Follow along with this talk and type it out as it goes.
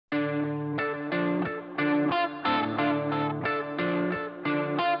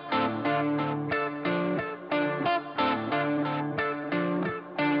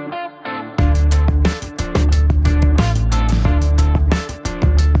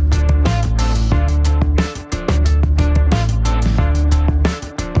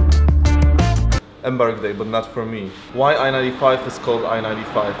Embark Day, but not for me. Why I-95 is called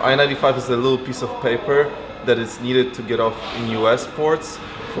I-95? I-95 is a little piece of paper that is needed to get off in US ports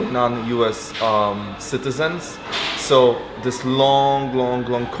for non-US citizens. So this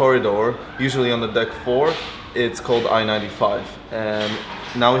long corridor, usually on the deck 4, it's called I-95. And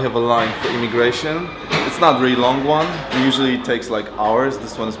now we have a line for immigration. It's not a really long one. It usually takes like hours.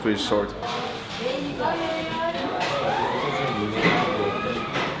 This one is pretty short.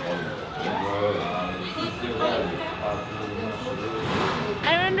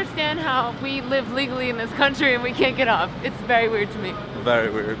 How we live legally in this country and we can't get off. It's very weird to me. Very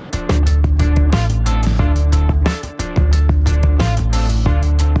weird.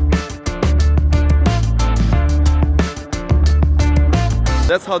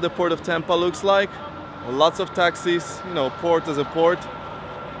 That's how the port of Tampa looks like. Lots of taxis, you know, port is a port.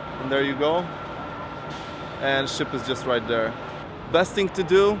 And there you go. And ship is just right there. Best thing to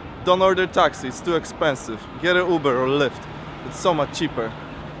do, don't order taxi, it's too expensive. Get an Uber or Lyft. It's so much cheaper.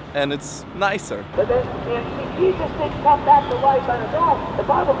 And it's nicer. But then, Jesus didn't come back to life on his own. The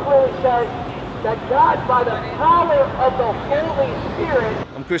Bible clearly says that God, by the power of the Holy Spirit...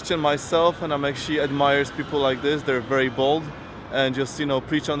 I'm Christian myself, and I'm actually admires people like this. They're very bold and just, you know,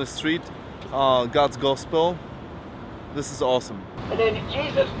 preach on the street God's gospel. This is awesome. And then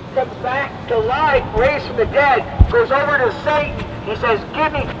Jesus comes back to life, raised from the dead, goes over to Satan. He says,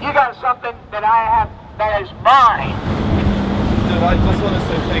 give me, you got something that I have that is mine. I just want to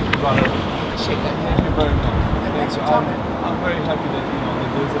say thank you, brother. Shake that. Thank you very much. Thanks for coming. I'm very happy that, you know, that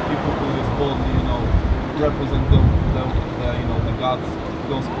there's a people who just boldly, you know, represent the you know, the God's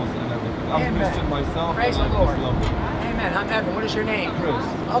gospels and everything. I'm Amen. Christian myself. Praise and the I Lord. just love it. Amen. I'm Evan. What is your name? Chris.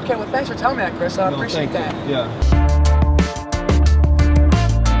 Okay, well, thanks for telling me that, Chris. I appreciate that. You. Yeah.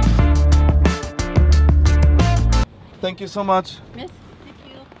 Thank you so much. Miss, thank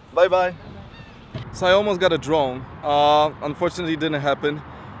you. Bye bye. So I almost got a drone. Unfortunately, it didn't happen.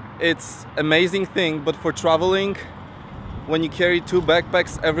 It's an amazing thing, but for traveling, when you carry 2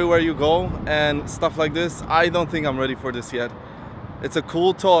 backpacks everywhere you go and stuff like this, I don't think I'm ready for this yet. It's a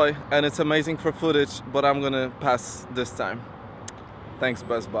cool toy and it's amazing for footage, but I'm gonna pass this time. Thanks,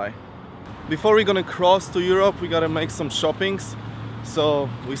 Best Buy. Before we're gonna cross to Europe, we gotta make some shoppings. So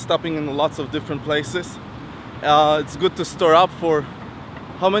we're stopping in lots of different places. It's good to store up for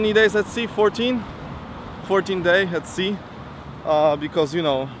how many days at sea? 14? 14 days at sea, because, you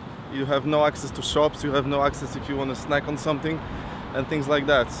know, you have no access to shops, you have no access if you want to snack on something and things like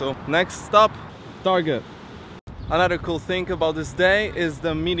that. So next stop, Target. Another cool thing about this day is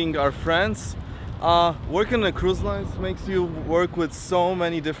the meeting our friends. Working on a cruise line makes you work with so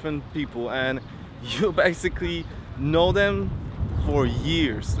many different people and you basically know them for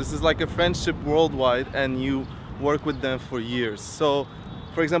years. This is like a friendship worldwide and you work with them for years. So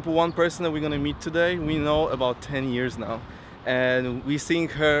for example, one person that we're gonna meet today, we know about 10 years now. And we're seeing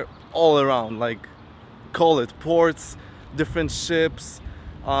her all around, like, call it ports, different ships,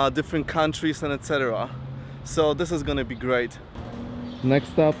 different countries and etc. So this is gonna be great.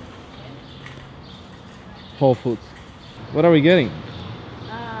 Next up, Whole Foods. What are we getting?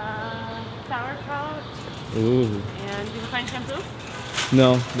 Sauerkraut. Ooh. And did you find shampoo?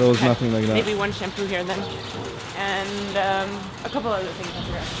 No, there was nothing like that. Maybe one shampoo here then. And a couple other things I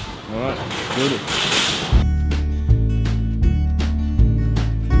forgot. Alright, good.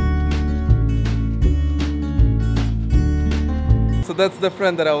 So that's the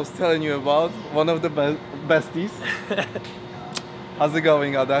friend that I was telling you about, one of the besties. How's it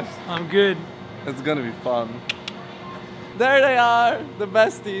going, Adash? I'm good. It's gonna be fun. There they are, the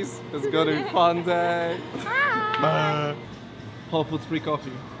besties. It's gonna be fun day. Whole Foods free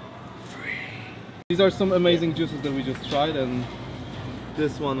coffee. These are some amazing juices that we just tried, and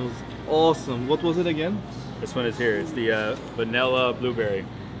this one was awesome. What was it again? This one is here. It's the vanilla blueberry.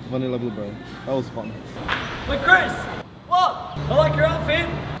 Vanilla blueberry. That was fun. Hey Chris! What? I like your outfit.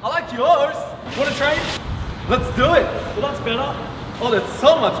 I like yours. Want to trade? Let's do it! Well, that's better. Oh, that's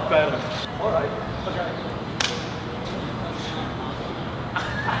so much better. Alright. Okay.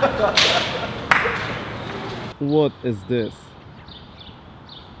 What is this?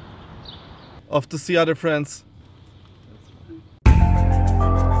 Off to see other friends.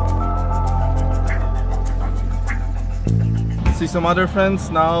 See some other friends,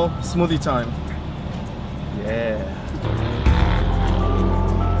 now smoothie time. Yeah.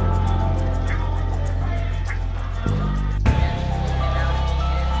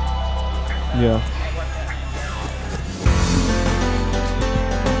 Yeah.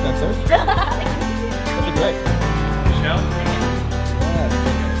 That's it? That'd be great. Michelle?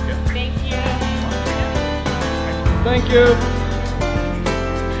 Thank you. Thank you.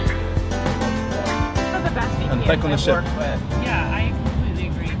 back on the ship.